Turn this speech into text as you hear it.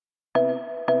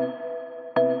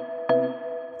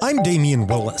I'm Damian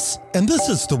Willis, and this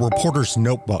is the Reporter's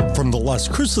Notebook from the Las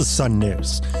Cruces Sun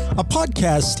News, a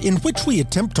podcast in which we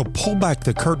attempt to pull back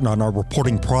the curtain on our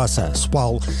reporting process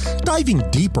while diving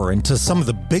deeper into some of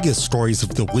the biggest stories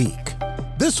of the week.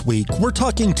 This week, we're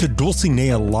talking to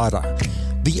Dulcinea Lara,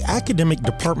 the academic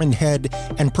department head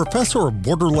and professor of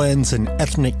Borderlands and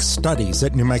Ethnic Studies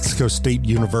at New Mexico State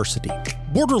University.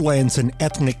 Borderlands and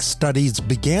Ethnic Studies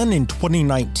began in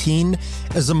 2019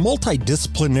 as a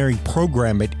multidisciplinary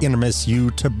program at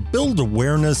NMSU to build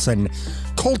awareness and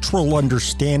cultural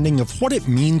understanding of what it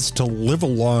means to live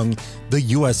along the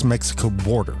U.S.-Mexico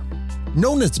border.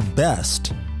 Known as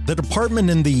BEST, the department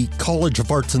in the College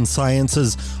of Arts and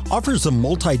Sciences offers a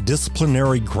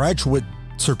multidisciplinary graduate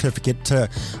certificate to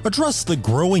address the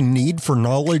growing need for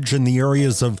knowledge in the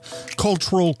areas of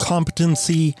cultural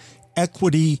competency,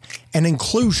 equity, and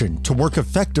inclusion to work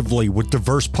effectively with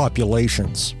diverse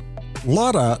populations.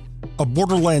 Lara, a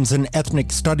Borderlands and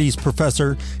Ethnic Studies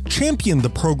professor, championed the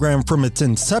program from its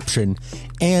inception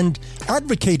and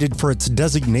advocated for its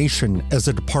designation as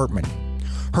a department.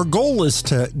 Her goal is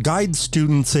to guide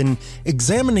students in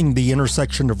examining the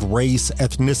intersection of race,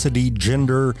 ethnicity,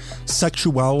 gender,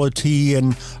 sexuality,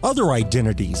 and other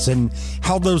identities, and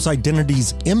how those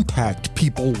identities impact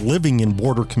people living in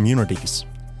border communities.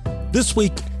 This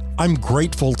week, I'm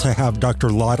grateful to have Dr.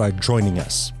 Lara joining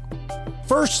us.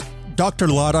 First, Dr.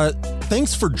 Lara,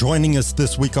 thanks for joining us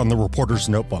this week on the Reporter's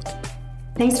Notebook.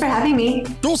 Thanks for having me.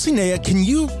 Dulcinea, can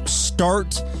you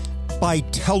start by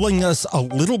telling us a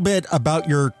little bit about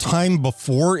your time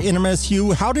before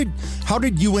NMSU? How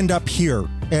did you end up here?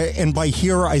 And by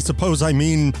here, I suppose I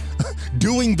mean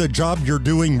doing the job you're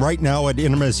doing right now at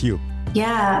NMSU.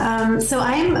 Yeah, so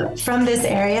I'm from this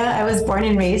area. I was born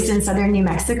and raised in southern New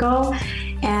Mexico,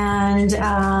 and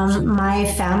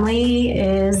my family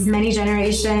is many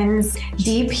generations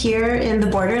deep here in the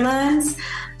borderlands.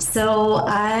 So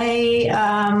I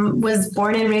was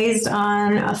born and raised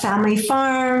on a family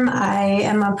farm. I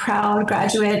am a proud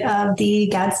graduate of the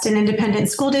Gadsden Independent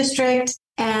School District.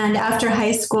 And after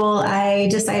high school, I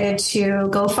decided to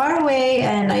go far away,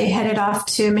 and I headed off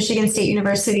to Michigan State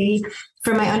University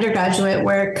for my undergraduate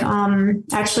work,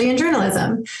 actually in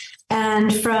journalism.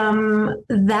 And from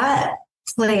that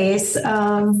place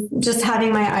of just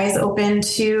having my eyes open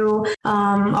to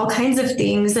all kinds of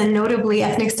things, and notably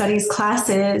ethnic studies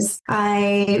classes,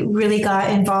 I really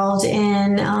got involved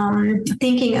in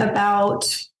thinking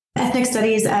about ethnic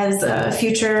studies as a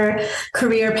future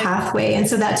career pathway. And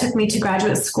so that took me to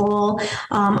graduate school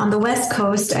on the West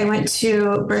Coast. I went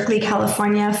to Berkeley,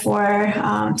 California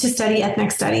to study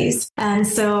ethnic studies. And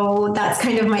so that's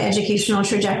kind of my educational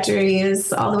trajectory,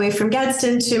 is all the way from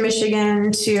Gadsden to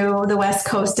Michigan to the West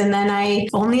Coast. And then I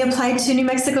only applied to New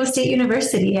Mexico State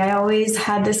University. I always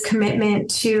had this commitment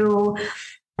to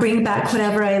bring back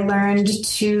whatever I learned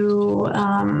to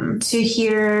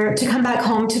come back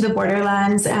home to the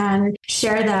borderlands and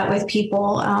share that with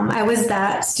people. I was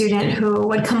that student who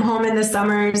would come home in the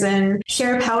summers and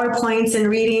share PowerPoints and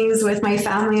readings with my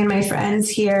family and my friends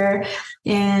here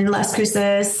in Las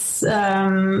Cruces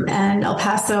and El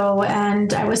Paso.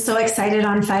 And I was so excited,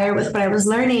 on fire with what I was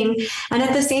learning. And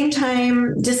at the same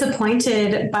time,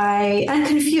 disappointed by and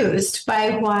confused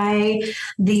by why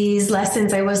these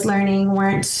lessons I was learning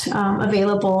weren't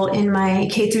available in my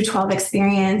K through 12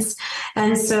 experience.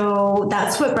 And so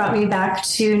that's what brought me back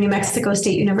to New Mexico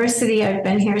State University. I've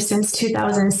been here since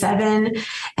 2007.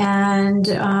 And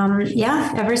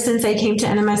ever since I came to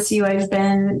NMSU, I've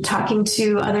been talking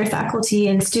to other faculty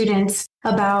and students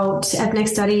about ethnic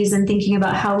studies and thinking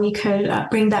about how we could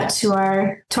bring that to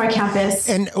our campus.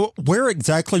 And where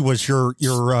exactly was your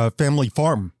family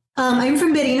farm? I'm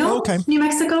from Berrino, New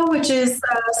Mexico, which is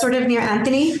sort of near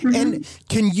Anthony. Mm-hmm. And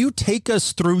can you take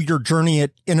us through your journey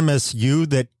at NMSU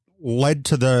that led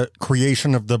to the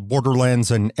creation of the Borderlands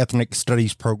and Ethnic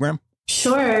Studies program?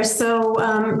 Sure. So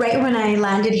right when I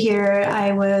landed here,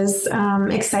 I was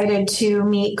excited to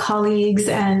meet colleagues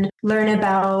and learn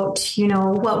about,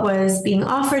 what was being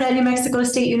offered at New Mexico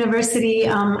State University.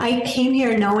 I came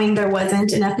here knowing there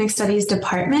wasn't an ethnic studies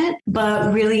department,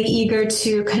 but really eager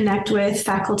to connect with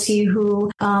faculty who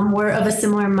were of a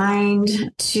similar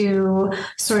mind, to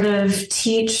sort of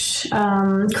teach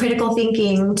critical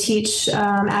thinking, teach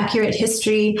accurate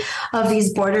history of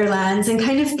these borderlands, and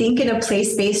kind of think in a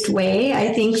place-based way.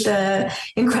 I think the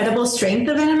incredible strength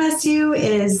of NMSU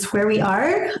is where we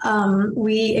are.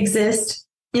 We exist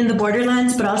in the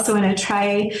borderlands, but also in a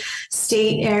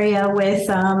tri-state area with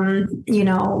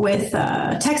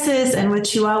Texas and with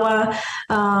Chihuahua.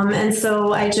 And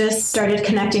so I just started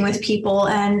connecting with people,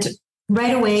 and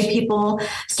right away, people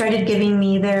started giving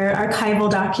me their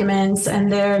archival documents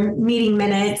and their meeting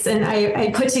minutes. And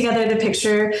I put together the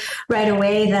picture right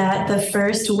away that the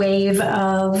first wave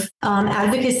of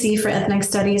advocacy for ethnic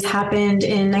studies happened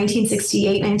in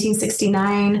 1968,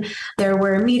 1969. There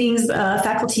were meetings,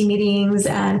 faculty meetings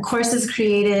and courses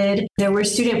created. There were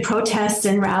student protests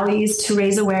and rallies to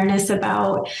raise awareness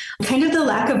about kind of the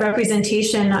lack of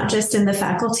representation, not just in the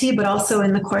faculty, but also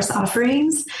in the course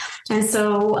offerings. And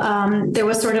so there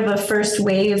was sort of a first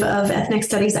wave of ethnic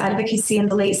studies advocacy in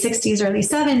the late 60s, early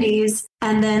 70s.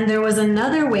 And then there was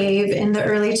another wave in the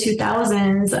early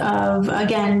 2000s of,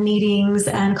 again, meetings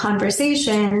and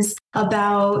conversations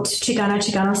about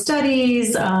Chicano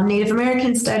studies, Native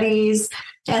American studies,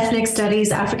 ethnic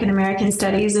studies, African American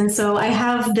studies. And so I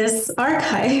have this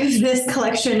archive, this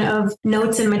collection of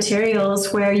notes and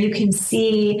materials where you can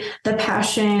see the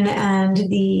passion and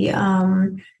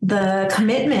the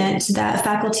commitment that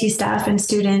faculty, staff, and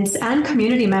students and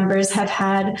community members have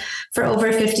had for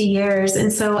over 50 years.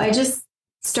 And so I just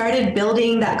started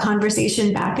building that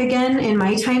conversation back again in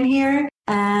my time here.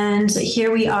 And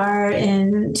here we are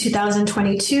in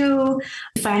 2022,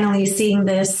 finally seeing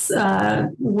this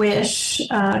wish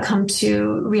come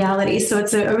to reality. So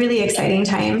it's a really exciting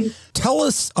time. Tell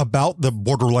us about the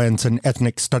Borderlands and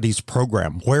Ethnic Studies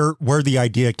program, where the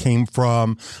idea came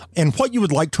from, and what you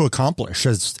would like to accomplish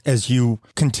as you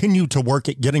continue to work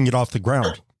at getting it off the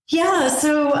ground. Yeah,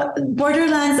 so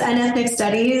Borderlands and Ethnic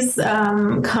Studies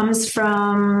comes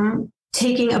from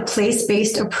taking a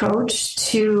place-based approach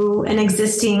to an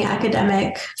existing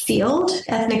academic field,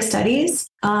 ethnic studies.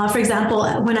 For example,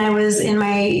 when I was in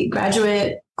my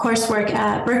graduate coursework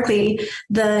at Berkeley,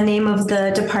 the name of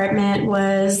the department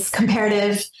was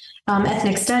Comparative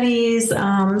Ethnic Studies.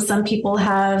 Some people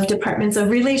have departments of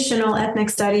Relational Ethnic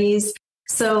Studies.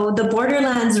 So the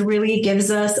Borderlands really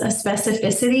gives us a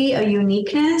specificity, a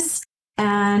uniqueness,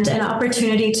 and an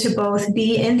opportunity to both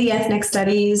be in the ethnic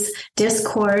studies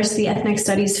discourse, the ethnic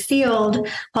studies field,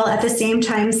 while at the same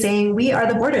time saying we are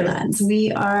the Borderlands.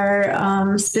 We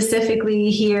are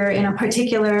specifically here in a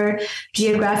particular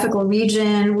geographical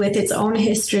region with its own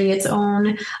history, its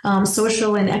own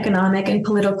social and economic and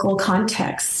political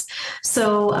context.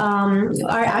 So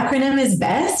our acronym is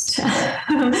BEST,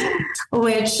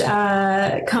 which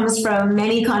comes from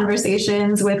many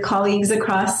conversations with colleagues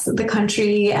across the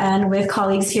country and with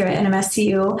colleagues here at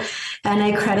NMSCU. And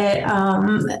I credit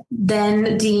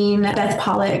then Dean Beth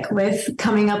Pollock with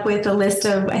coming up with a list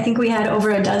of, I think we had over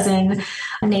a dozen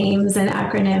names and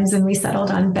acronyms, and we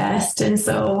settled on BEST. And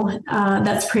so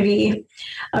that's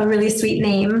a really sweet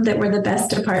name, that we're the best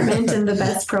department and the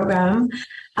best program.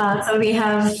 So we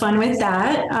have fun with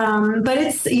that. But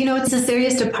it's a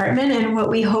serious department. And what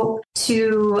we hope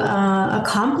to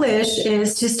accomplish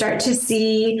is to start to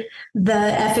see the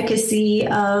efficacy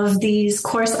of these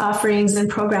course offerings and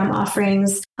program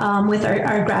offerings with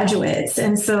our graduates.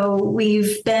 And so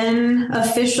we've been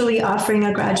officially offering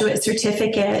a graduate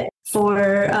certificate for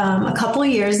a couple of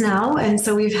years now. And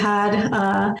so we've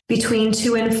had between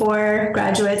 2 and 4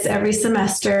 graduates every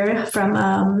semester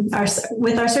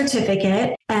with our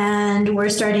certificate. And we're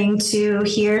starting to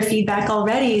hear feedback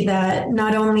already that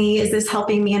not only is this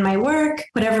helping me in my work,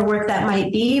 whatever work that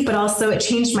might be, but also it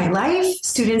changed my life.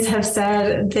 Students have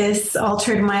said this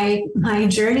altered my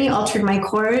journey, altered my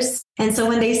course. And so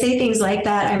when they say things like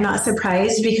that, I'm not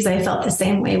surprised, because I felt the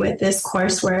same way with this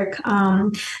coursework,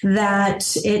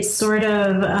 that it's sort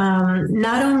of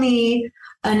not only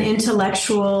an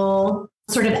intellectual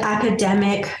sort of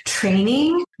academic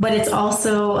training, but it's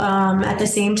also at the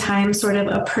same time sort of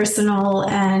a personal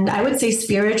and I would say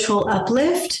spiritual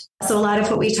uplift. So a lot of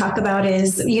what we talk about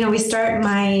is, we start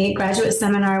my graduate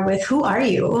seminar with, who are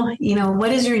you?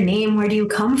 What is your name? Where do you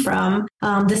come from?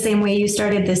 The same way you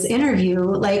started this interview,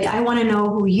 like, I want to know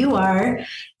who you are.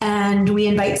 And we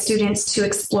invite students to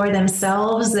explore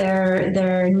themselves,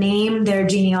 their name, their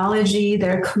genealogy,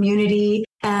 their community.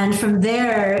 And from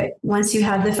there, once you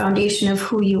have the foundation of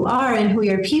who you are and who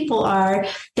your people are,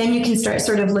 then you can start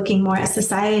sort of looking more at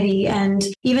society. And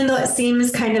even though it seems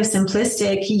kind of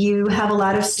simplistic, you have a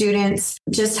lot of students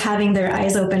just having their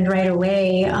eyes opened right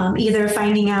away, either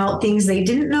finding out things they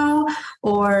didn't know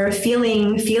or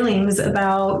feeling feelings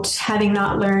about having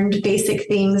not learned basic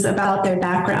things about their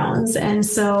backgrounds. And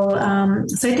so I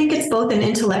think it's both an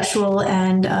intellectual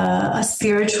and a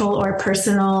spiritual or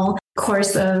personal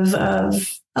course of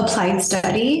applied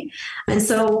study. And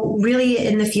so really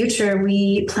in the future,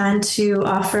 we plan to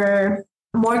offer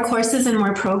more courses and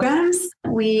more programs.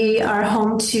 We are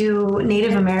home to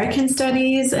Native American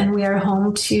studies, and we are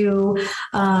home to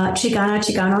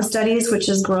Chicano studies, which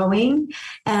is growing.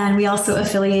 And we also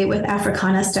affiliate with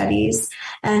Africana studies.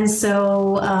 And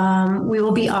so we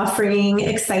will be offering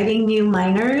exciting new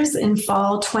minors in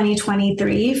fall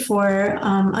 2023 for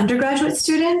undergraduate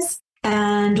students.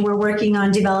 And we're working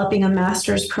on developing a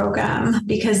master's program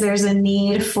because there's a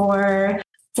need for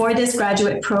this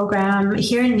graduate program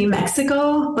here in New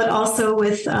Mexico, but also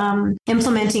with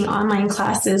implementing online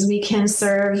classes, we can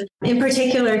serve, in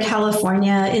particular,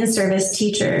 California in-service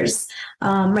teachers.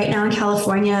 Right now in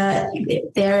California,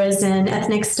 there is an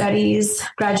ethnic studies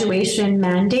graduation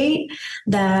mandate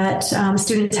that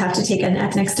students have to take an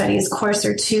ethnic studies course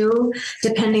or two,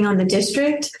 depending on the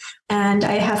district. And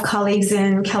I have colleagues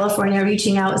in California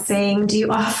reaching out saying, do you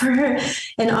offer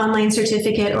an online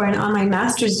certificate or an online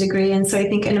master's degree? And so I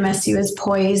think NMSU is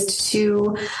poised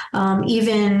to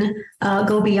even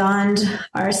go beyond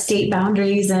our state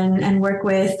boundaries and work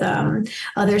with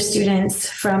other students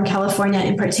from California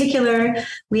in particular.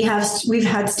 We've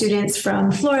had students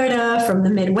from Florida, from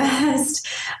the Midwest,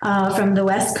 from the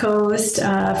West Coast,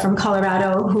 from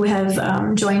Colorado who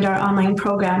have joined our online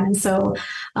program. And so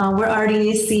we're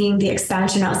already seeing the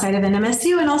expansion outside of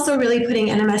NMSU and also really putting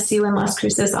NMSU and Las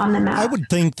Cruces on the map. I would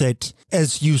think that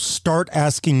as you start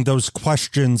asking those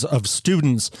questions of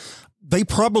students, they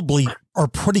probably are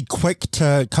pretty quick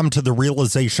to come to the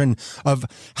realization of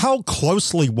how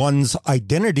closely one's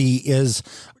identity is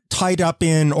tied up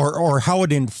in or how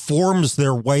it informs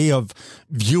their way of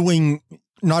viewing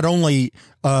not only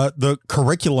the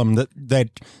curriculum that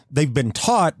they've been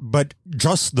taught, but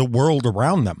just the world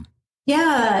around them.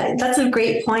 Yeah, that's a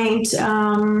great point.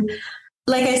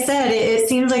 Like I said, it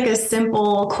seems like a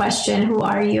simple question, who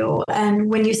are you? And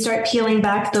when you start peeling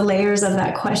back the layers of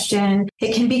that question,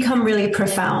 it can become really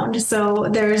profound. So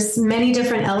there's many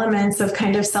different elements of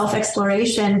kind of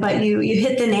self-exploration, but you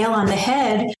hit the nail on the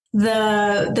head.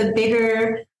 The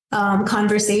bigger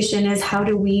conversation is, how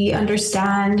do we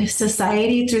understand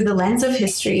society through the lens of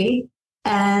history?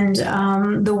 And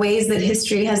the ways that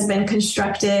history has been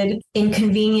constructed in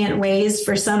convenient ways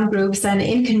for some groups and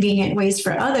inconvenient ways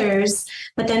for others.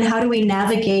 But then how do we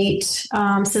navigate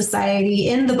society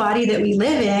in the body that we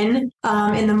live in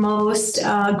the most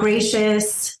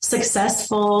gracious,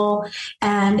 successful,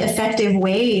 and effective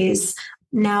ways?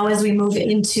 Now, as we move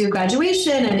into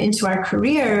graduation and into our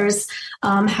careers,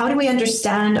 how do we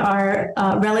understand our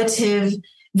relative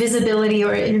visibility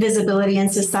or invisibility in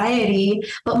society?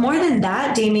 But more than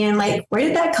that, Damien, like, where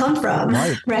did that come from?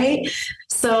 Right?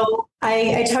 So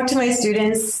I talk to my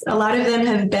students. A lot of them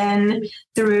have been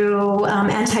through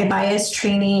anti-bias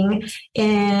training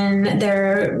in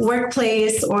their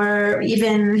workplace or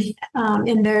even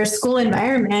in their school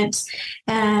environment.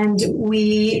 And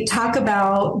we talk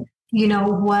about,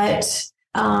 what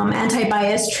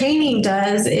anti-bias training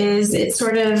does is it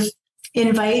sort of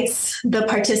invites the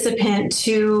participant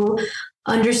to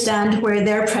understand where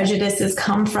their prejudices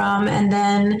come from and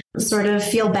then sort of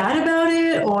feel bad about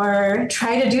it or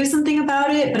try to do something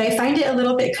about it. But I find it a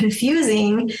little bit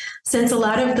confusing since a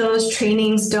lot of those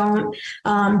trainings don't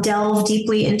delve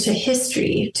deeply into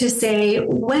history to say,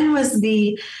 when was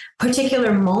the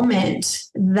particular moment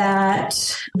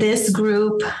that this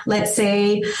group, let's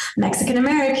say Mexican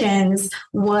Americans,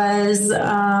 was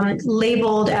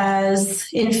labeled as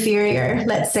inferior,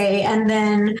 let's say, and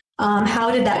then how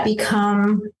did that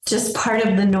become just part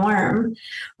of the norm,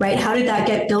 right? How did that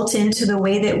get built into the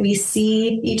way that we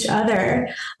see each other,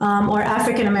 or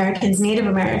African Americans, Native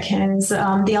Americans, the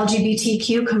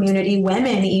LGBTQ community,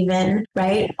 women even,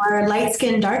 right? Or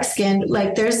light-skinned, dark-skinned,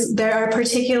 like there are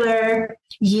particular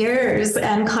years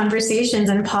and conversations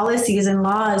and policies and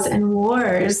laws and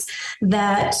wars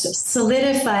that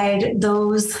solidified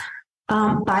those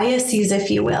biases, if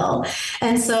you will.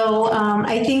 And so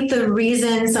I think the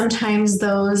reason sometimes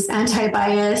those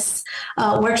anti-bias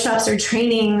workshops or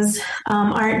trainings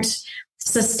aren't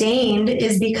sustained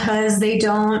is because they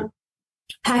don't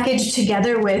package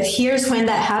together with, here's when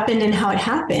that happened and how it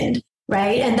happened.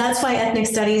 Right. And that's why ethnic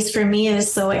studies for me is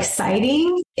so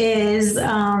exciting, is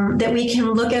that we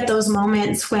can look at those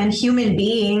moments when human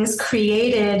beings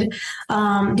created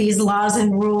these laws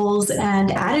and rules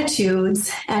and attitudes.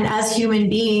 And as human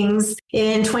beings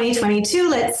in 2022,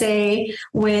 let's say,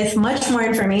 with much more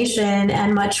information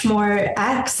and much more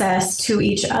access to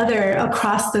each other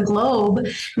across the globe,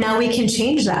 now we can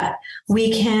change that.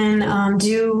 We can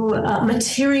do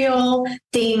material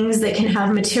things that can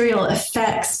have material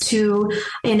effects to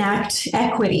enact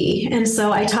equity. And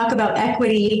so I talk about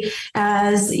equity community,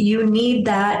 as you need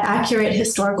that accurate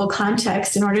historical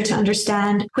context in order to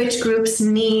understand which groups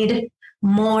need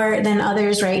more than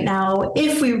others right now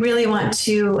if we really want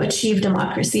to achieve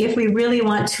democracy, if we really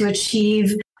want to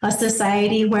achieve a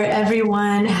society where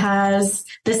everyone has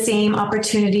the same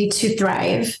opportunity to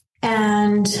thrive.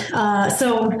 And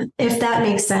so if that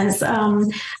makes sense,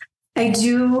 I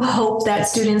do hope that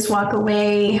students walk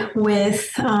away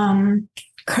with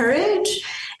courage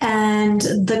and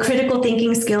the critical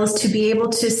thinking skills to be able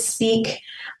to speak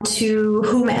to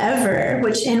whomever,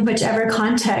 in whichever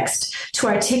context, to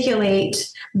articulate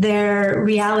their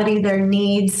reality, their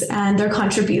needs, and their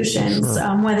contributions,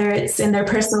 whether it's in their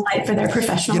personal life or their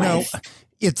professional life.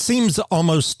 It seems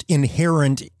almost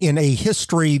inherent in a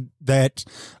history that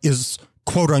is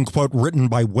quote unquote written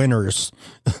by winners,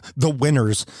 the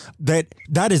winners, that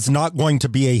is not going to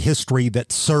be a history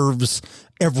that serves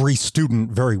every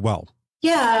student very well.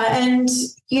 Yeah. And,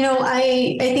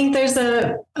 I think there's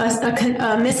a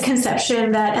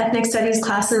misconception that ethnic studies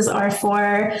classes are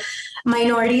for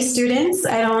minority students.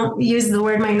 I don't use the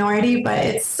word minority, but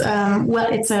it's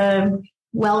a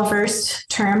well-versed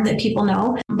term that people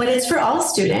know, but it's for all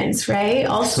students, right?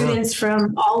 All students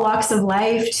from all walks of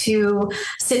life to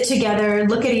sit together,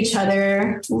 look at each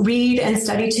other, read and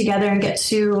study together, and get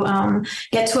to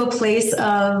a place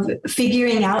of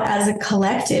figuring out as a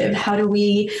collective, how do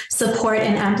we support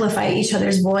and amplify each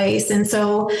other's voice? And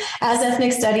so as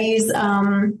ethnic studies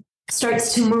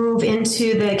starts to move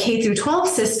into the K through 12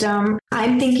 system,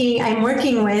 I'm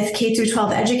working with K through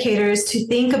 12 educators to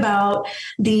think about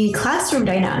the classroom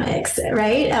dynamics,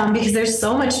 right? Because there's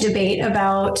so much debate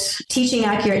about teaching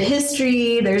accurate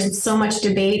history. There's so much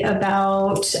debate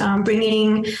about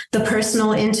bringing the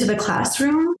personal into the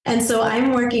classroom. And so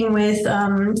I'm working with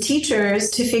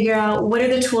teachers to figure out what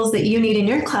are the tools that you need in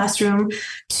your classroom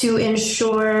to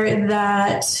ensure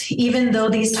that even though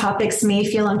these topics may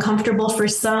feel uncomfortable for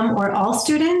some or all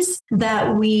students,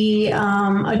 that we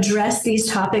address these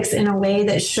topics in a way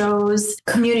that shows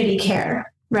community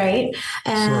care. Right.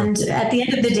 And at the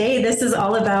end of the day, this is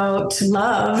all about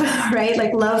love, right?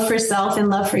 Like love for self and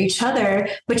love for each other,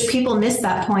 which people miss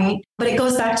that point. But it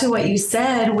goes back to what you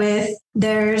said with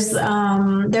there's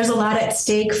a lot at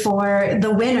stake for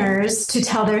the winners to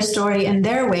tell their story in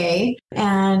their way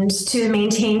and to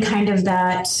maintain kind of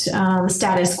that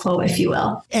status quo, if you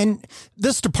will. And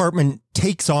this department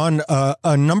takes on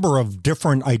a number of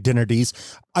different identities.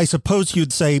 I suppose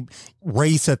you'd say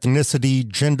race, ethnicity,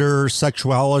 gender,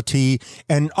 sexuality,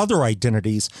 and other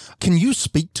identities. Can you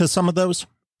speak to some of those?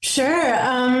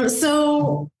 Sure.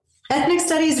 So ethnic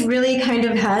studies really kind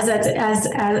of has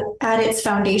at its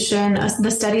foundation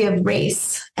the study of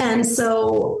race. And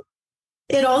so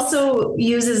it also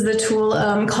uses the tool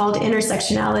called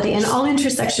intersectionality. And all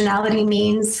intersectionality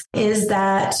means is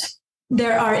that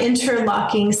there are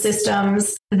interlocking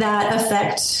systems that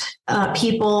affect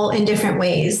people in different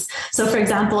ways. So, for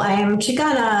example, I am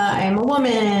Chicana, I am a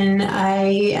woman,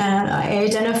 I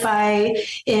identify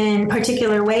in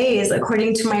particular ways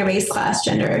according to my race, class,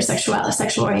 gender,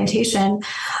 sexual orientation.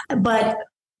 But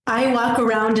I walk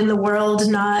around in the world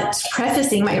not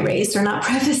prefacing my race or not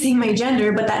prefacing my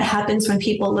gender, but that happens when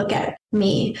people look at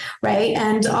me, right?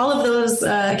 And all of those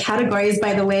categories,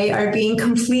 by the way, are being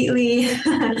completely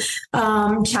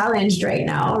challenged right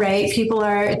now, right? People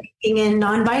are thinking in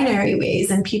non-binary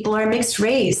ways and people are mixed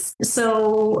race.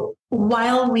 So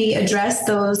while we address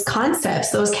those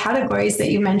concepts, those categories that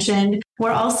you mentioned,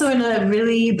 we're also in a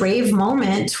really brave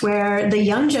moment where the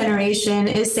young generation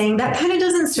is saying that kind of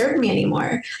doesn't serve me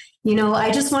anymore. I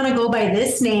just want to go by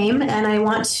this name and I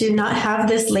want to not have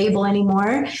this label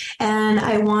anymore. And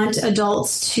I want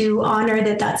adults to honor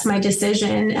that that's my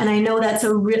decision. And I know that's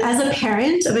as a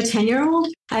parent of a 10-year-old,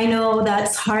 I know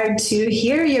that's hard to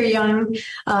hear your young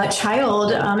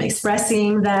child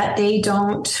expressing that they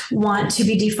don't want to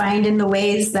be defined in the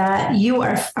ways that you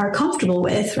are comfortable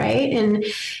with, right?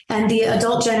 And the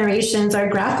adult generations are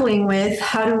grappling with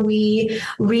how do we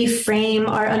reframe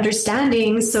our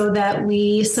understanding so that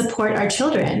we support our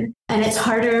children. And it's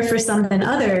harder for some than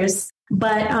others.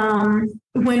 But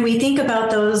when we think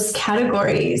about those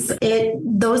categories,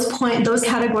 those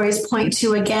categories point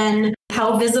to, again,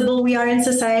 how visible we are in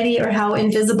society or how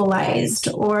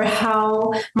invisibilized or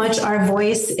how much our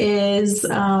voice is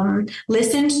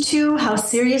listened to, how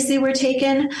seriously we're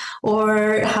taken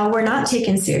or how we're not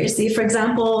taken seriously. For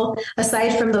example,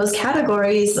 aside from those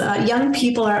categories, young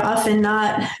people are often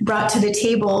not brought to the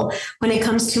table when it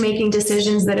comes to making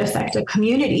decisions that affect a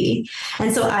community.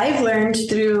 And so I've learned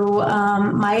through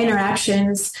my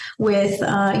interactions with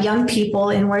young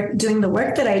people in doing the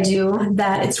work that I do,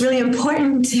 that it's really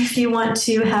important if you want want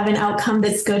to have an outcome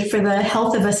that's good for the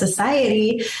health of a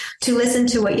society, to listen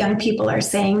to what young people are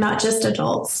saying, not just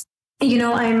adults.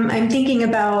 I'm thinking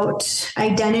about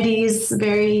identities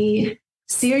very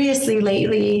seriously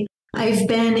lately. I've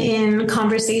been in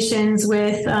conversations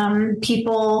with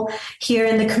people here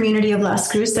in the community of Las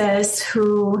Cruces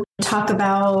who talk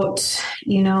about,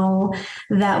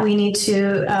 that we need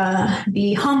to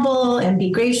be humble and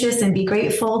be gracious and be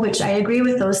grateful, which I agree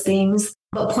with those things,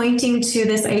 but pointing to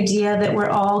this idea that we're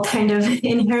all kind of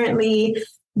inherently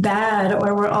bad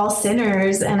or we're all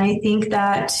sinners. And I think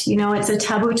that, it's a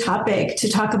taboo topic to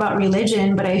talk about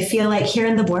religion, but I feel like here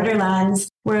in the borderlands,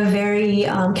 we're a very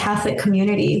Catholic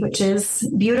community, which is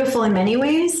beautiful in many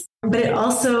ways, but it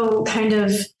also kind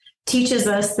of teaches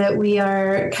us that we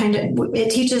are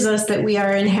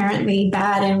inherently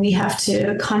bad and we have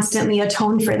to constantly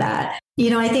atone for that.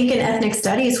 I think in ethnic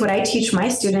studies, what I teach my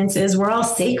students is we're all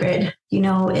sacred.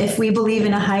 If we believe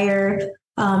in a higher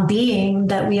being,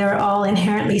 that we are all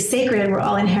inherently sacred, we're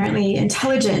all inherently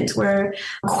intelligent, we're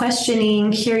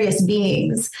questioning, curious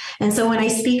beings. And so when I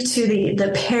speak to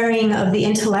the pairing of the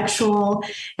intellectual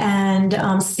and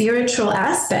spiritual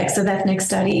aspects of ethnic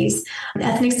studies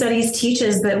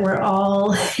teaches that we're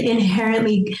all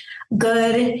inherently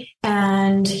good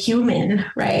and human,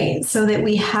 right? So that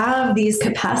we have these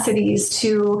capacities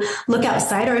to look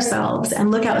outside ourselves and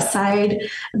look outside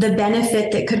the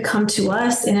benefit that could come to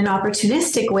us in an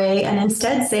opportunistic way, and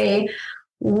instead say,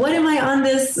 what am I on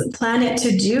this planet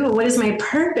to do? What is my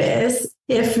purpose,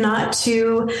 if not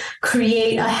to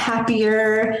create a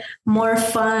happier, more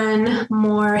fun,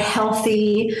 more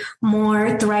healthy,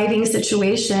 more thriving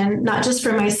situation, not just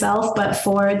for myself, but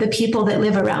for the people that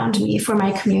live around me, for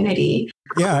my community.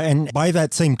 Yeah. And by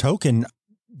that same token,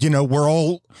 we're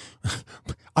all,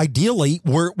 ideally,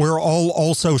 we're all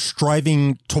also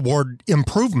striving toward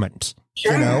improvement.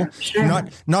 Sure.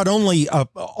 Not only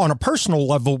on a personal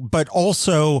level, but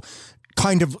also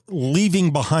kind of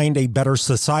leaving behind a better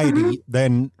society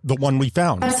than the one we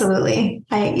found. Absolutely.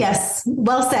 Yes.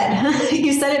 Well said.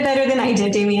 You said it better than I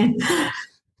did, Damien.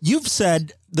 You've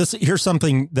said this. Here's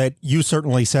something that you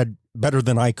certainly said better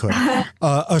than I could.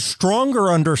 A stronger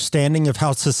understanding of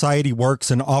how society works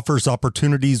and offers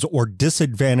opportunities or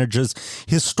disadvantages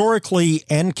historically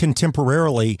and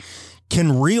contemporarily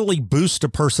can really boost a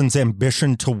person's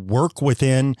ambition to work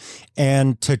within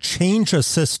and to change a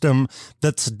system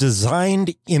that's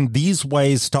designed in these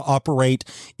ways to operate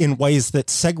in ways that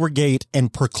segregate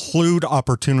and preclude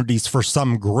opportunities for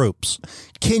some groups.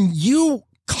 Can you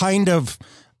kind of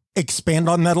expand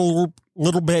on that a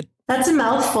little bit? That's a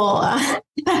mouthful. I'm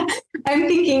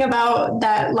thinking about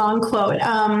that long quote.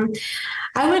 I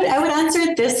would answer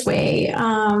it this way.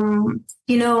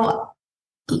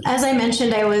 As I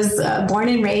mentioned, I was born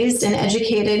and raised and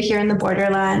educated here in the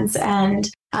borderlands, and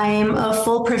I'm a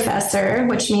full professor,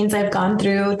 which means I've gone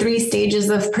through 3 stages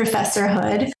of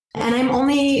professorhood. And I'm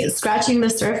only scratching the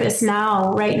surface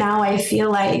now. Right now, I feel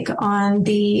like on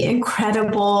the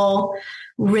incredible,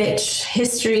 rich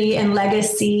history and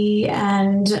legacy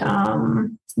and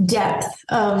depth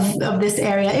of this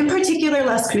area, in particular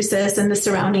Las Cruces and the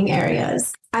surrounding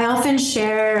areas. I often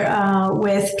share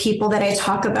with people that I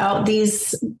talk about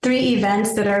these 3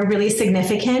 events that are really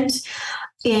significant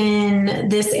in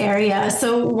this area.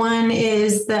 So one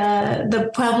is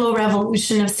the Pueblo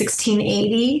Revolution of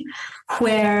 1680,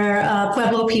 where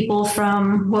Pueblo people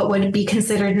from what would be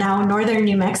considered now northern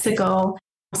New Mexico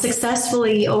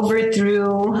successfully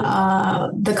overthrew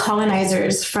the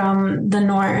colonizers from the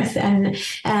north and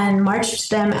marched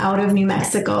them out of New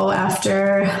Mexico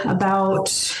after about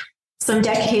some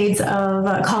decades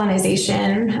of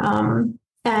colonization,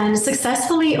 and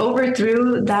successfully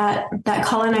overthrew that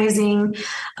colonizing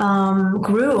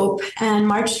group and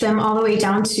marched them all the way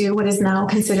down to what is now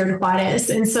considered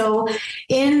Juarez. And so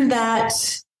in that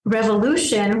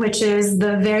revolution, which is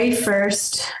the very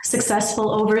first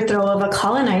successful overthrow of a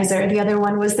colonizer, the other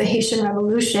one was the Haitian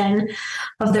Revolution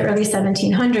of the early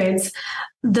 1700s,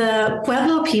 the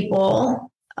Pueblo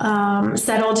people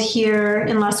settled here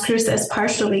in Las Cruces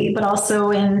partially, but also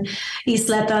in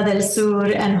Isleta del Sur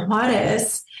and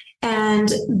Juarez. And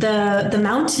the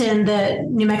mountain that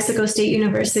New Mexico State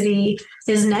University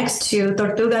is next to,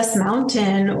 Tortugas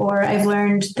Mountain, or I've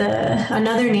learned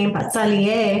another name,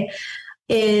 Patzalier,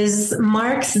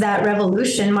 marks that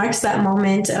revolution, marks that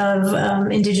moment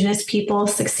of Indigenous people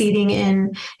succeeding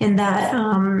in that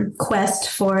quest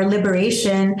for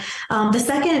liberation. The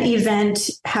second event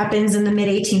happens in the mid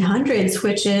 1800s,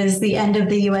 which is the end of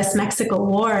the U.S.-Mexico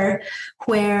War,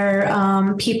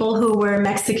 where people who were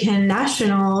Mexican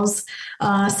nationals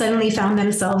suddenly found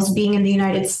themselves being in the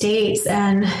United States,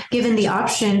 and given the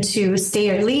option to stay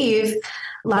or leave,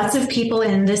 lots of people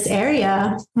in this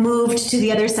area moved to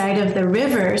the other side of the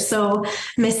river. So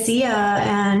Mesilla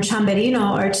and Chamberino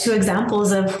are two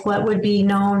examples of what would be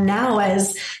known now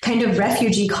as kind of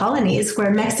refugee colonies,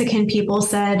 where Mexican people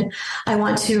said, I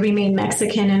want to remain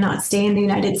Mexican and not stay in the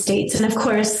United States. And of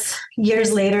course,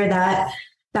 years later, that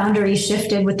boundary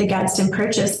shifted with the Gadsden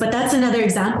Purchase. But that's another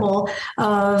example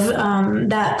of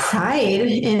that pride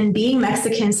in being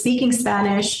Mexican, speaking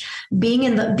Spanish,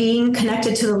 being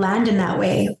connected to the land in that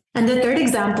way. And the third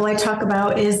example I talk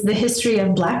about is the history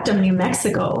of Blackdom, New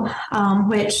Mexico,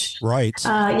 which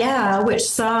saw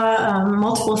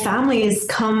multiple families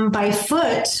come by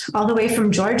foot all the way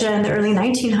from Georgia in the early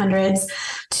 1900s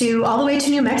to all the way to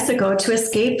New Mexico to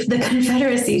escape the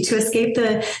Confederacy, to escape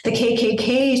the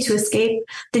KKK, to escape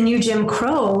the new Jim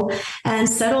Crow, and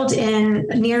settled in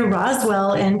near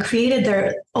Roswell and created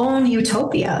their own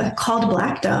utopia called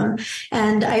Blackdom.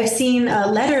 And I've seen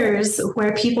letters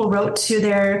where people wrote to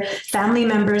their family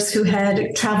members who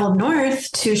had traveled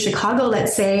north to Chicago,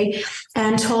 let's say,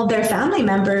 and told their family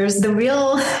members, the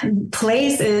real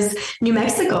place is New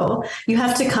Mexico. You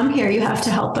have to come here. You have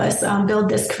to help us build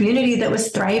this community that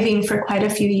was thriving for quite a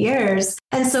few years.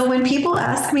 And so when people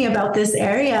ask me about this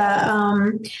area,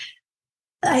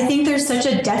 I think there's such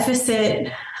a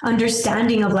deficit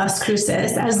understanding of Las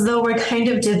Cruces, as though we're kind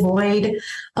of devoid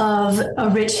of a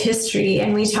rich history.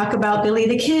 And we talk about Billy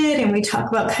the Kid, and we talk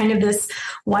about kind of this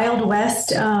Wild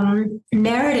West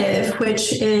narrative,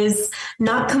 which is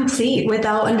not complete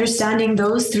without understanding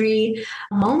those three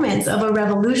moments of a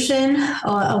revolution,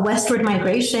 a westward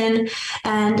migration,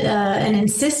 and an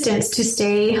insistence to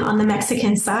stay on the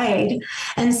Mexican side.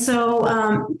 And so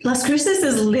Las Cruces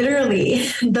is literally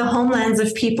the homelands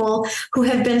of people who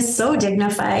have been so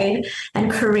dignified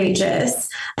and courageous.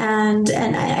 And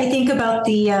I think about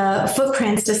the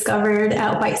footprints discovered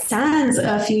at White Sands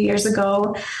a few years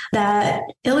ago that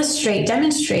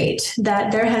demonstrate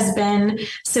that there has been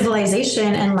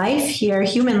civilization and life here,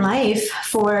 human life,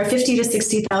 for 50 to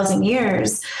 60,000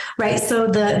 years, right? So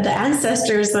the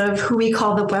ancestors of who we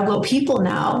call the Pueblo people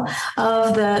now,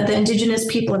 of the indigenous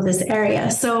people of this area.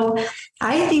 So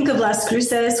I think of Las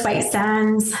Cruces, White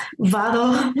Sands,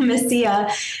 Vado,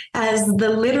 Mesilla as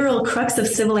the literal crux of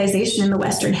civilization in the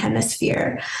Western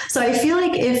Hemisphere. So I feel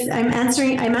like if I'm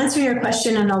answering your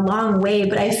question in a long way,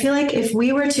 but I feel like if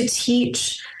we were to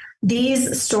teach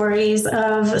these stories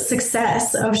of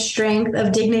success, of strength,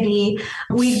 of dignity,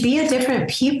 we'd be a different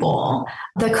people.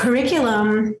 The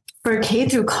curriculum for K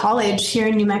through college here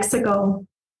in New Mexico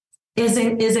is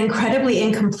incredibly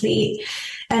incomplete.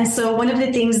 And so one of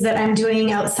the things that I'm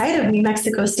doing outside of New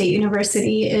Mexico State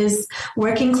University is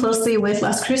working closely with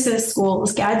Las Cruces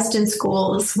schools, Gadsden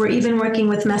schools. We're even working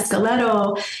with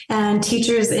Mescalero and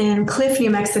teachers in Cliff,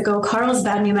 New Mexico,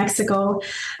 Carlsbad, New Mexico,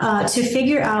 to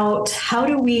figure out how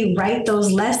do we write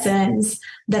those lessons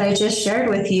that I just shared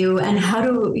with you, and how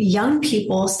do young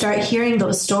people start hearing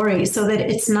those stories so that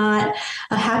it's not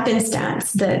a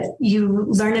happenstance that you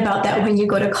learn about that when you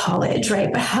go to college, right?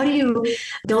 But how do you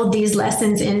build these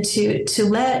lessons to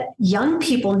let young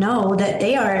people know that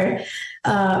they are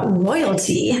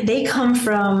royalty? They come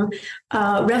from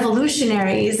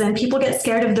revolutionaries, and people get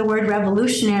scared of the word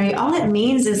revolutionary. All it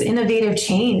means is innovative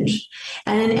change.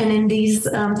 And in these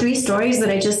three stories that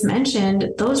I just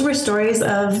mentioned, those were stories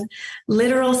of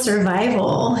literal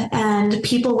survival, and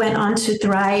people went on to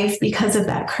thrive because of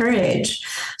that courage.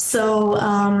 So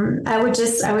I would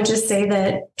just say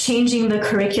that changing the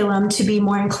curriculum to be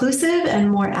more inclusive and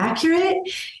more accurate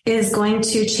is going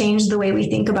to change the way we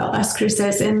think about Las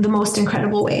Cruces in the most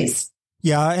incredible ways.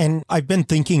 Yeah, and I've been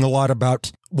thinking a lot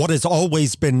about what has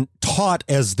always been taught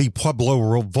as the Pueblo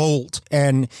Revolt.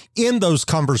 And in those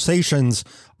conversations,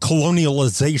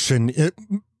 colonialization, it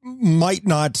might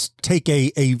not take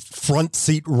a front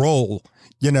seat role.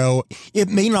 You know, it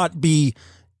may not be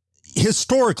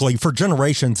historically for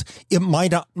generations, it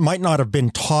might not have been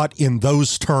taught in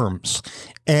those terms.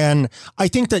 And I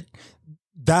think that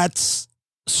that's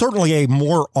certainly a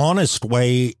more honest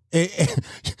way.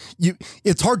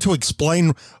 It's hard to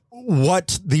explain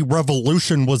what the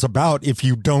revolution was about if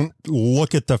you don't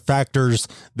look at the factors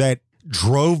that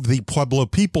drove the Pueblo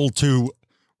people to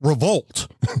revolt,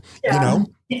 Yeah. you know?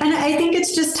 And I think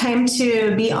it's just time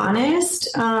to be honest.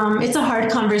 It's a hard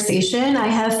conversation. I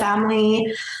have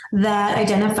family that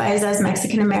identifies as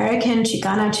Mexican American,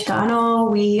 Chicano.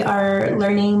 We are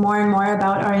learning more and more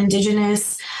about our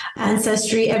indigenous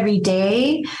ancestry every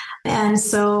day. And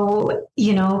so,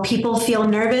 people feel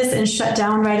nervous and shut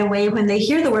down right away when they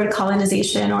hear the word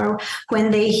colonization, or when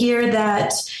they hear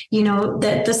that,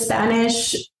 that the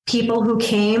Spanish people who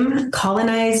came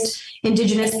colonized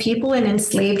indigenous people and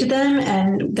enslaved them,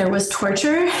 and there was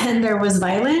torture and there was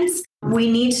violence.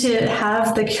 We need to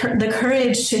have the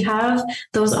courage to have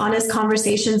those honest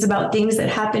conversations about things that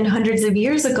happened hundreds of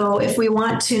years ago if we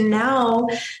want to now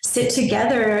sit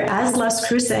together as Las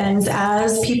Crucens,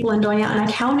 as people in Doña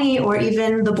Ana County or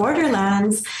even the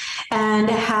borderlands, and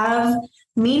have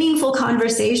meaningful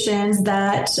conversations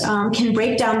that can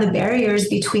break down the barriers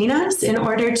between us in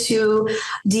order to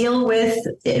deal with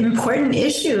important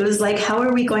issues like how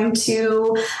are we going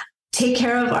to take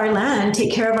care of our land,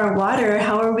 take care of our water?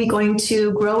 How are we going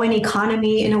to grow an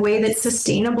economy in a way that's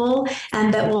sustainable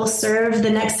and that will serve the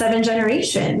next 7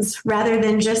 generations rather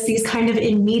than just these kind of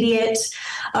immediate,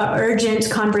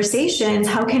 urgent conversations?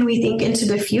 How can we think into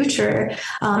the future,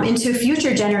 into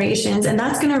future generations? And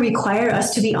that's going to require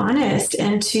us to be honest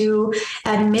and to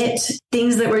admit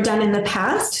things that were done in the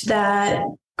past that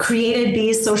created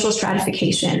these social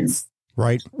stratifications.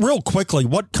 Right. Real quickly,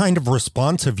 what kind of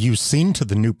response have you seen to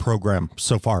the new program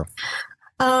so far?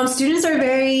 Students are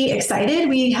very excited.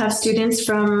 We have students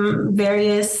from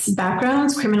various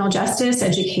backgrounds: criminal justice,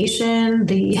 education,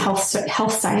 the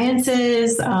health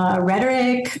sciences,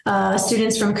 rhetoric,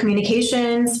 students from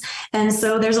communications. And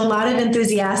so there's a lot of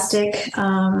enthusiastic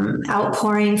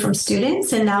outpouring from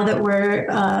students. And now that we're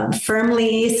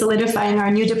firmly solidifying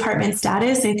our new department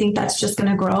status, I think that's just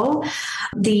going to grow.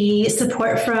 The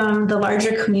support from the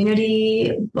larger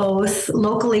community, both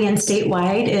locally and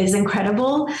statewide, is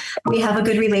incredible. We have a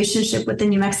good relationship with the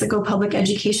New Mexico Public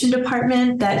Education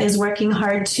Department that is working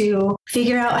hard to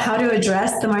figure out how to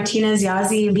address the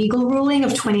Martinez-Yazzie legal ruling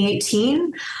of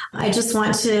 2018. I just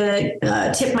want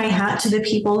to tip my hat to the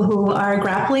people who are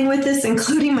grappling with this,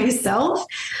 including myself.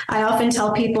 I often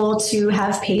tell people to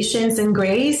have patience and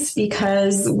grace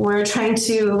because we're trying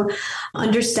to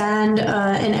understand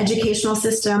an educational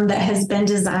system that has been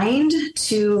designed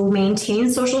to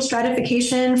maintain social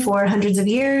stratification for hundreds of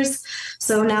years.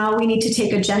 So now we need to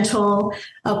take a gentle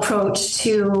approach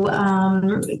to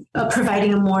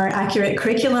providing a more accurate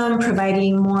curriculum,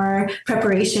 providing more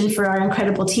preparation for our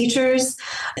incredible teachers.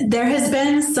 There has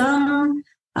been some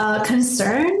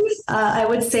concern, I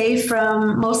would say,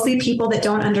 from mostly people that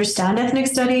don't understand ethnic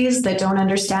studies, that don't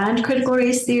understand critical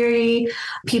race theory.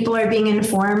 People are being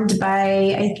informed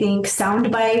by, I think,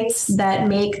 sound bites that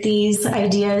make these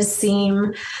ideas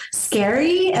seem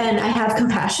scary. And I have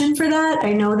compassion for that.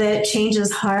 I know that change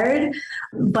is hard,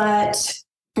 but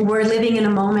we're living in a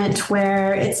moment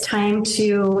where it's time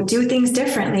to do things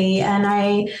differently. And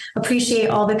I appreciate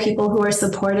all the people who are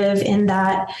supportive in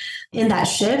that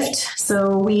shift.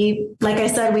 So like I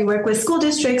said, we work with school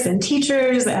districts and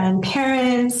teachers and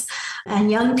parents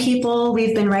and young people.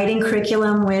 We've been writing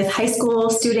curriculum with high school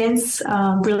students,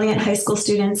 brilliant high school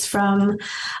students from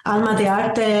Alma de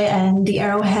Arte and the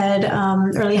Arrowhead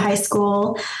Early High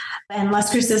School and Las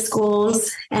Cruces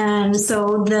schools. And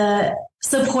so the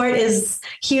support is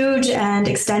huge and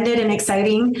extended and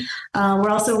exciting. We're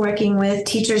also working with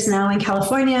teachers now in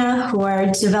California who are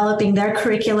developing their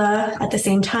curricula at the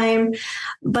same time.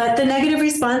 But the negative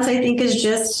response, I think, is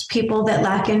just people that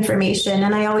lack information.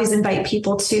 And I always invite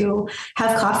people to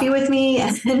have coffee with me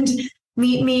and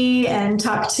meet me and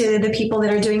talk to the people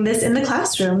that are doing this in the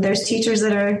classroom. There's teachers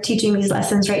that are teaching these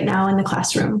lessons right now in the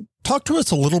classroom. Talk to us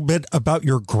a little bit about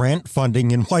your grant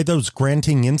funding and why those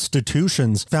granting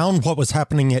institutions found what was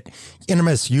happening at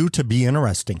NMSU to be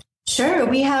interesting. Sure.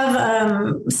 We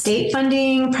have state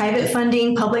funding, private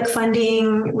funding, public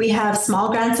funding. We have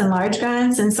small grants and large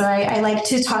grants. And so I like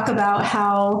to talk about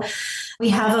how we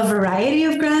have a variety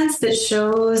of grants that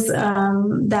shows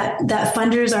that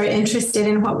funders are interested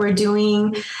in what we're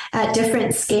doing at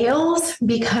different scales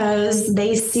because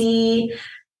they see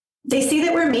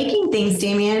that we're making things,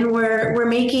 Damien. We're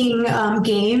making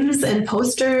games and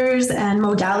posters and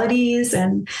modalities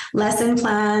and lesson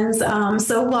plans.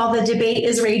 So while the debate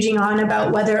is raging on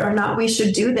about whether or not we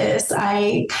should do this,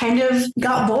 I kind of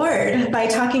got bored by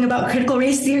talking about critical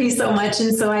race theory so much.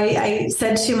 And so I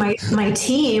said to my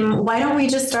team, why don't we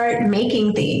just start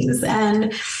making things?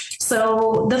 And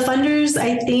so the funders,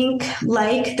 I think,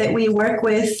 like that we work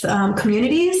with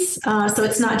communities. So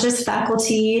it's not just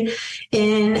faculty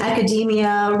in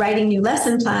academia writing new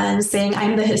lesson plans, saying,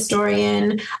 I'm the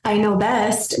historian, I know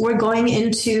best. We're going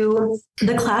into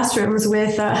the classrooms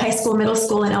with high school, middle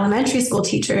school, and elementary school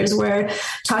teachers. We're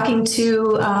talking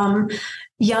to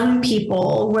young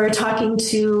people. We're talking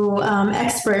to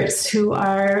experts who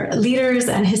are leaders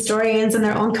and historians in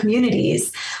their own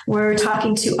communities. We're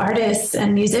talking to artists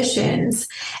and musicians.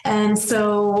 And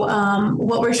so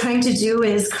what we're trying to do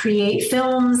is create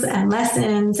films and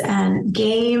lessons and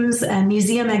games and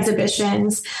museum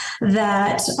exhibitions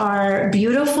that are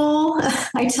beautiful.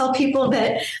 I tell people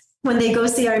that when they go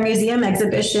see our museum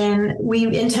exhibition,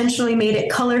 we intentionally made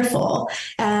it colorful,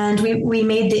 and we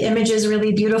made the images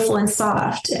really beautiful and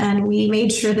soft, and we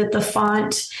made sure that the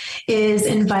font is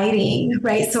inviting,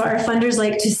 right? So our funders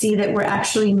like to see that we're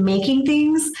actually making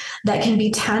things that can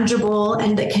be tangible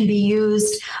and that can be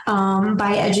used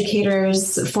by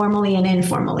educators formally and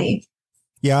informally.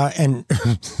 Yeah, and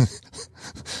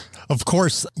of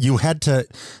course, you had to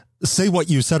say what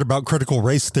you said about critical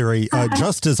race theory,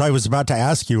 just as I was about to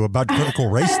ask you about critical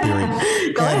race theory.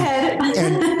 Go ahead.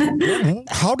 And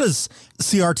how does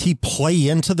CRT play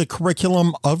into the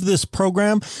curriculum of this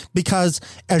program? Because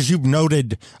as you've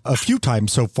noted a few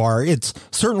times so far, it's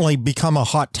certainly become a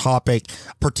hot topic,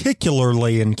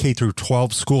 particularly in K through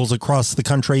 12 schools across the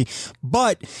country.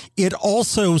 But it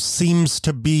also seems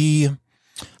to be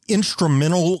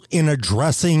instrumental in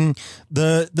addressing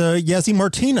the Yazzie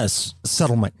Martinez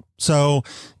settlement. So,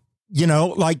 you know,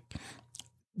 like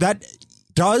that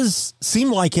does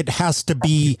seem like it has to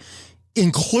be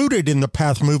included in the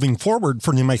path moving forward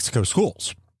for New Mexico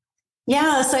schools.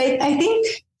 Yeah, so I think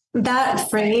that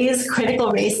phrase,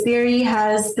 critical race theory,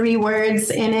 has 3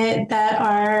 words in it that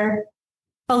are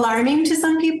alarming to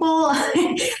some people.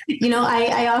 You know,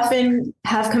 I often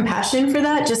have compassion for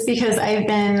that just because I've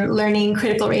been learning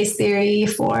critical race theory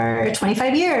for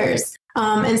 25 years.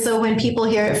 And so when people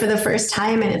hear it for the first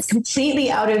time and it's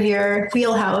completely out of your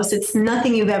wheelhouse, it's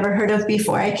nothing you've ever heard of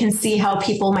before, I can see how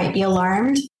people might be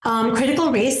alarmed.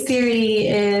 Critical race theory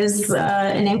is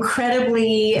an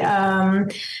incredibly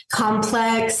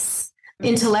complex,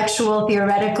 intellectual,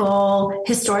 theoretical,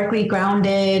 historically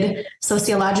grounded,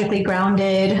 sociologically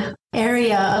grounded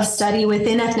area of study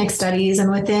within ethnic studies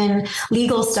and within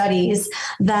legal studies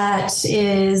that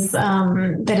is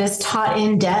taught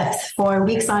in depth for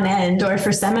weeks on end or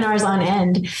for seminars on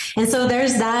end. And so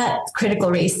there's that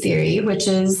critical race theory, which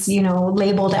is, you know,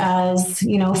 labeled as,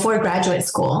 you know, for graduate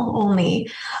school only.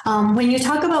 When you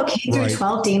talk about K through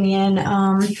 12, Damien,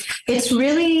 it's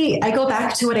really, I go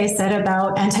back to what I said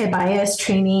about anti-bias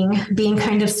training being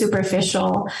kind of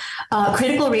superficial.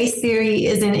 Critical race theory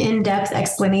is an in-depth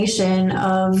explanation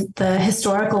of the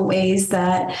historical ways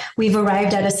that we've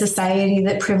arrived at a society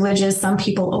that privileges some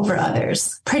people over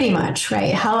others, pretty much,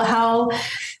 right? How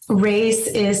race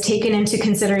is taken into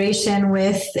consideration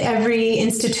with every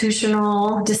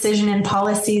institutional decision and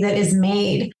policy that is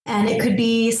made. And it could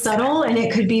be subtle and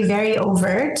it could be very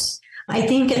overt. I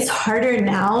think it's harder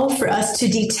now for us to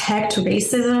detect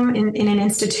racism in an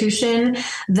institution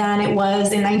than it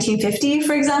was in 1950,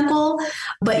 for example.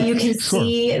 But you can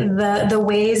see the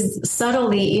ways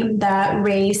subtly that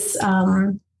race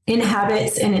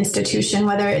inhabits an institution,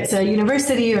 whether it's a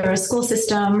university or a school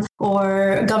system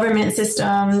or government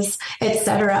systems,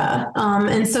 etc.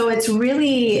 And so it's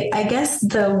really, I guess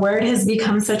the word has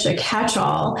become such a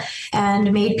catch-all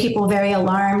and made people very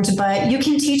alarmed, but you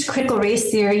can teach critical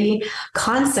race theory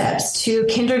concepts to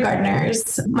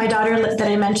kindergartners. My daughter that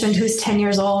I mentioned, who's 10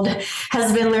 years old,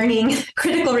 has been learning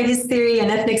critical race theory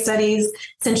and ethnic studies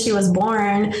since she was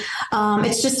born.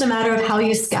 It's just a matter of how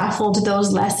you scaffold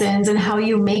those lessons and how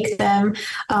you make them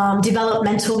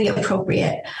developmentally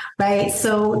appropriate, right?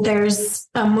 So there's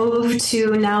a move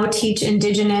to now teach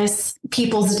Indigenous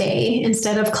Peoples Day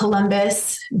instead of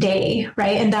Columbus Day,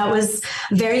 right? And that was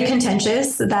very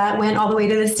contentious. That went all the way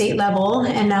to the state level.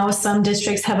 And now some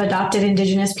districts have adopted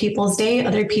Indigenous Peoples Day.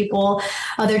 Other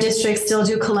districts still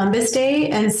do Columbus Day.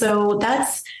 And so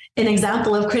that's an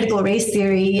example of critical race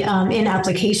theory in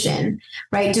application,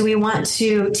 right? Do we want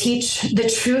to teach the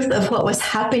truth of what was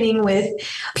happening with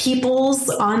peoples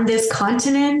on this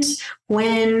continent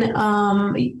when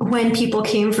people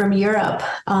came from Europe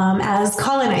as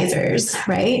colonizers,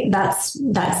 right? That's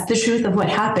the truth of what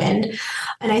happened.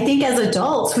 And I think as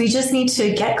adults, we just need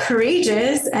to get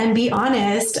courageous and be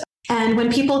honest And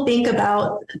when people think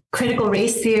about critical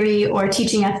race theory or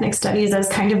teaching ethnic studies as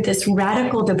kind of this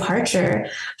radical departure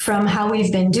from how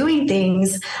we've been doing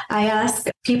things, I ask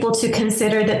people to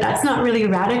consider that that's not really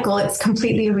radical. It's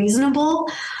completely reasonable.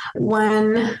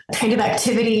 One kind of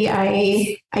activity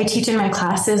I teach in my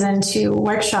classes and to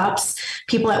workshops,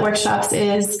 people at workshops,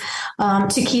 is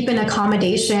to keep an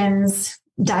accommodations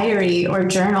diary or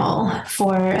journal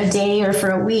for a day or for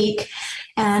a week.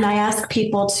 And I ask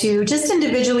people to just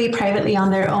individually, privately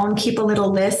on their own, keep a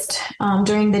little list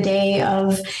during the day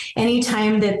of any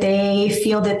time that they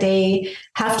feel that they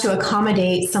have to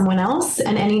accommodate someone else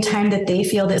and any time that they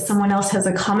feel that someone else has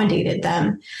accommodated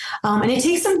them. And it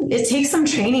takes some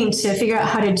training to figure out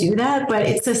how to do that, but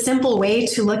it's a simple way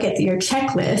to look at your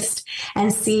checklist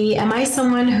and see, am I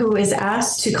someone who is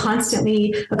asked to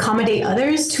constantly accommodate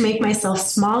others, to make myself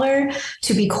smaller,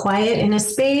 to be quiet in a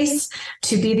space,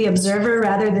 to be the observer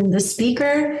rather than the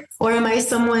speaker? Or am I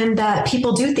someone that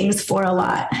people do things for a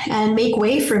lot and make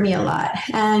way for me a lot?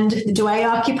 And do I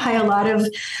occupy a lot of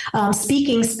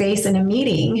speaking space in a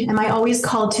meeting? Am I always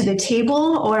called to the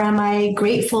table, or am I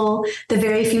grateful the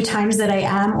very few times that I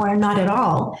am, or not at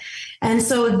all? And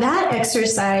so that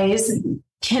exercise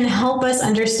can help us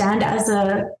understand as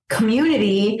a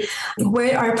community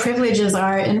where our privileges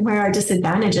are and where our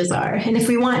disadvantages are. And if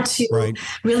we want to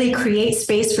really create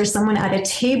space for someone at a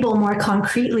table more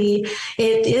concretely,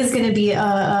 it is going to be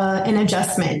an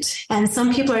adjustment. And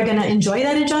some people are going to enjoy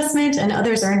that adjustment and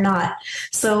others are not.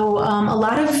 So a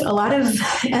lot of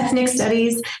ethnic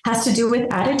studies has to do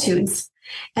with attitudes.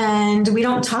 And we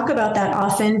don't talk about that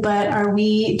often, but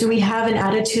do we have an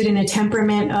attitude and a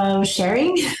temperament of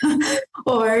sharing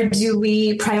or do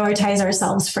we prioritize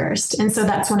ourselves first? And so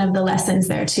that's one of the lessons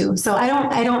there too. So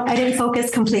I didn't focus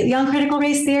completely on critical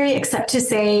race theory, except to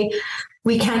say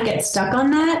we can't get stuck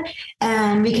on that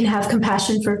and we can have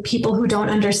compassion for people who don't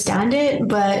understand it,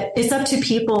 but it's up to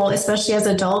people, especially as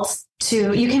adults,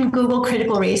 you can Google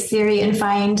critical race theory and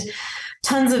find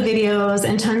tons of videos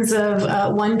and tons of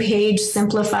one-page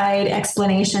simplified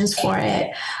explanations for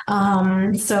it.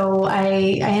 So I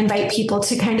invite people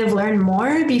to kind of learn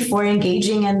more before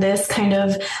engaging in this kind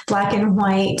of black and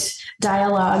white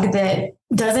dialogue that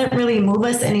doesn't really move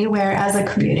us anywhere as a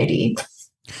community.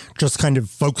 Just kind of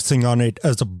focusing on it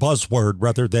as a buzzword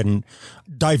rather than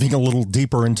diving a little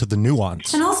deeper into the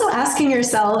nuance. And also asking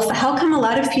yourself, how come a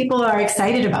lot of people are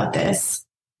excited about this?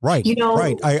 Right.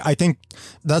 Right. I think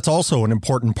that's also an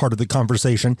important part of the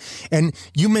conversation. And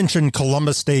you mentioned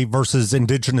Columbus Day versus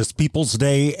Indigenous Peoples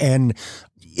Day. And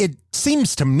it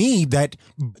seems to me that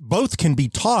both can be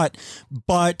taught,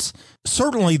 but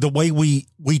certainly the way we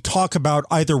talk about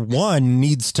either one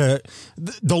needs to,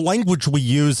 the language we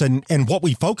use and what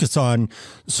we focus on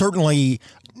certainly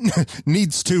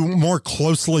needs to more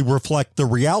closely reflect the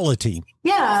reality.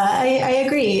 Yeah, I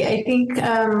agree. I think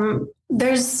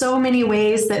there's so many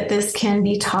ways that this can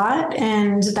be taught.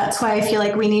 And that's why I feel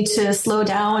like we need to slow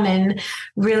down and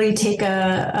really take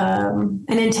an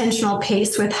intentional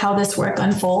pace with how this work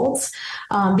unfolds.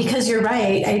 Because you're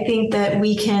right. I think that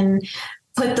we can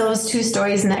put those two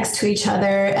stories next to each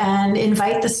other and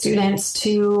invite the students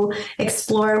to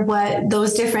explore what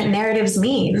those different narratives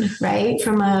mean, right?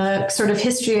 From a sort of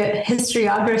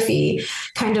historiography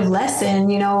kind of lesson,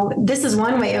 this is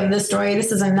one way of the story,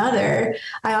 this is another.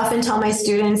 I often tell my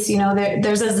students,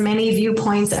 there's as many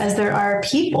viewpoints as there are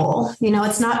people.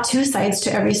 It's not two sides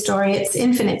to every story, it's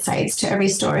infinite sides to every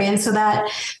story. And so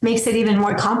that makes it even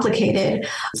more complicated.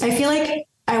 I feel like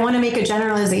I want to make a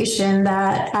generalization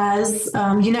that as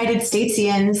United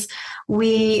Statesians,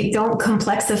 we don't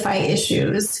complexify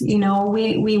issues.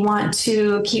 We want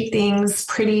to keep things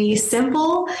pretty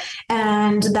simple,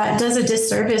 and that does a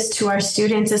disservice to our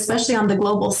students, especially on the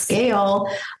global scale,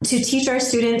 to teach our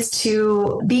students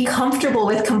to be comfortable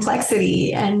with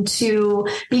complexity and to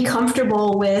be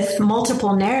comfortable with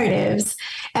multiple narratives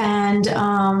and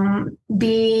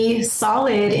be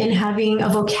solid in having a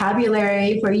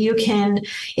vocabulary where you can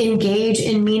engage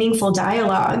in meaningful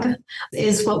dialogue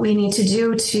is what we need to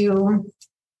do to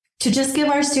just give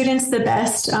our students the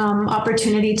best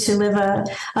opportunity to live a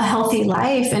healthy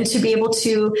life and to be able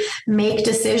to make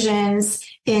decisions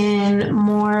in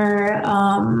more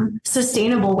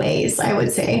sustainable ways, I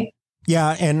would say.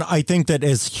 Yeah, and I think that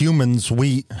as humans,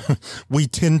 we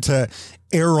tend to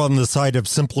err on the side of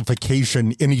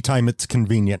simplification anytime it's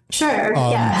convenient. Sure,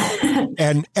 yeah.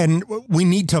 and we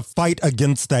need to fight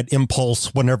against that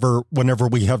impulse whenever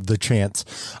we have the chance.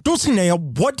 Dulcinea,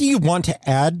 what do you want to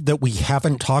add that we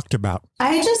haven't talked about?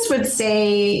 I just would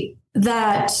say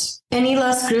that any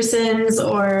Las Crucens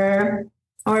or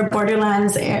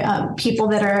Borderlands people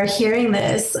that are hearing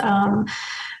this,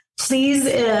 please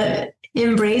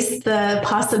embrace the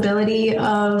possibility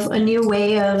of a new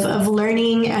way of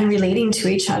learning and relating to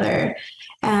each other.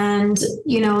 And,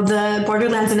 the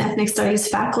Borderlands and Ethnic Studies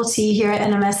faculty here at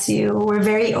NMSU, we're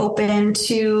very open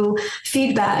to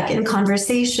feedback and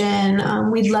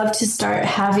conversation. We'd love to start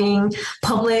having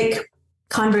public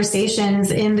conversations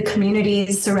in the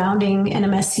communities surrounding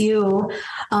NMSU,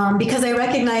 because I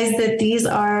recognize that these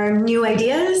are new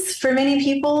ideas for many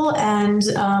people, and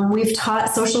we've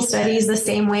taught social studies the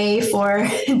same way for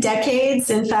decades.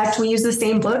 In fact, we use the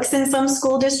same books in some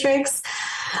school districts.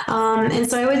 And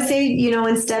so I would say,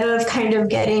 instead of kind of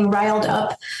getting riled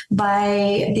up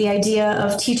by the idea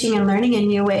of teaching and learning in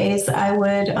new ways, I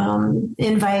would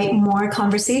invite more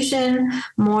conversation,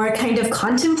 more kind of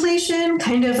contemplation,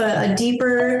 kind of a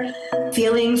deeper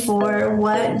feeling for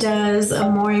what does a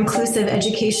more inclusive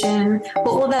education,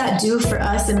 what will that do for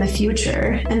us in the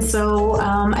future? And so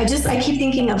I keep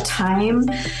thinking of time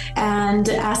and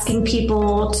asking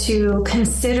people to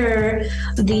consider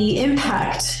the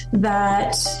impact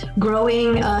that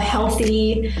growing a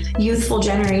healthy, youthful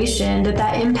generation,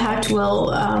 that impact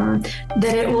will,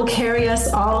 that it will carry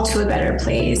us all to a better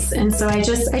place. And so I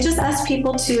just ask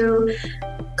people to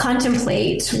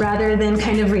contemplate rather than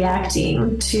kind of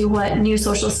reacting to what new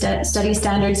social study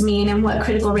standards mean and what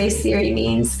critical race theory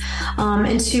means,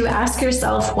 and to ask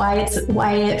yourself why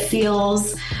it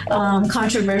feels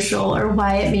controversial or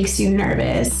why it makes you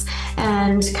nervous,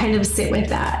 and kind of sit with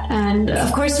that. And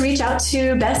of course, reach out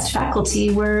to BEST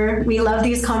faculty, where we love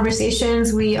these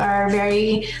conversations. We are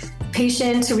very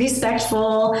patient,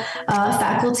 respectful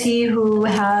faculty who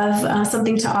have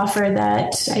something to offer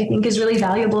that I think is really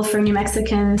valuable for New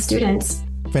Mexican students.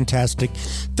 Fantastic.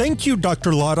 Thank you,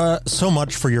 Dr. Lara, so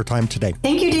much for your time today.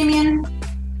 Thank you, Damien.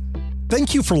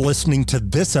 Thank you for listening to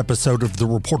this episode of The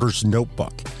Reporter's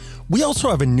Notebook. We also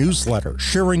have a newsletter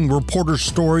sharing reporter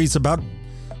stories about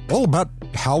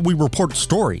how we report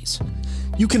stories.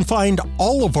 You can find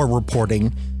all of our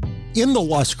reporting in the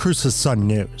Las Cruces Sun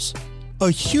News. A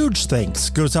huge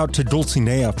thanks goes out to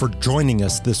Dulcinea for joining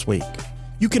us this week.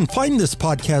 You can find this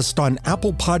podcast on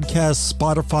Apple Podcasts,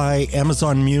 Spotify,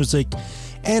 Amazon Music,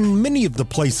 and many of the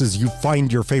places you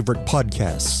find your favorite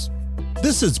podcasts.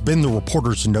 This has been The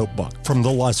Reporter's Notebook from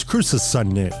the Las Cruces Sun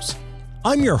News.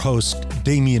 I'm your host,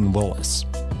 Damian Willis.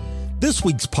 This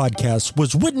week's podcast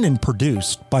was written and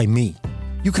produced by me.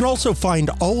 You can also find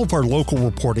all of our local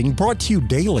reporting brought to you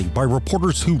daily by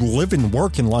reporters who live and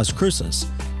work in Las Cruces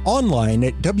online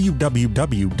at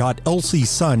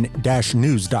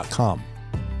www.lcsun-news.com.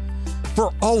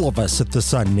 For all of us at the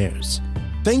Sun News,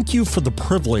 thank you for the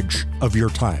privilege of your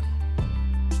time.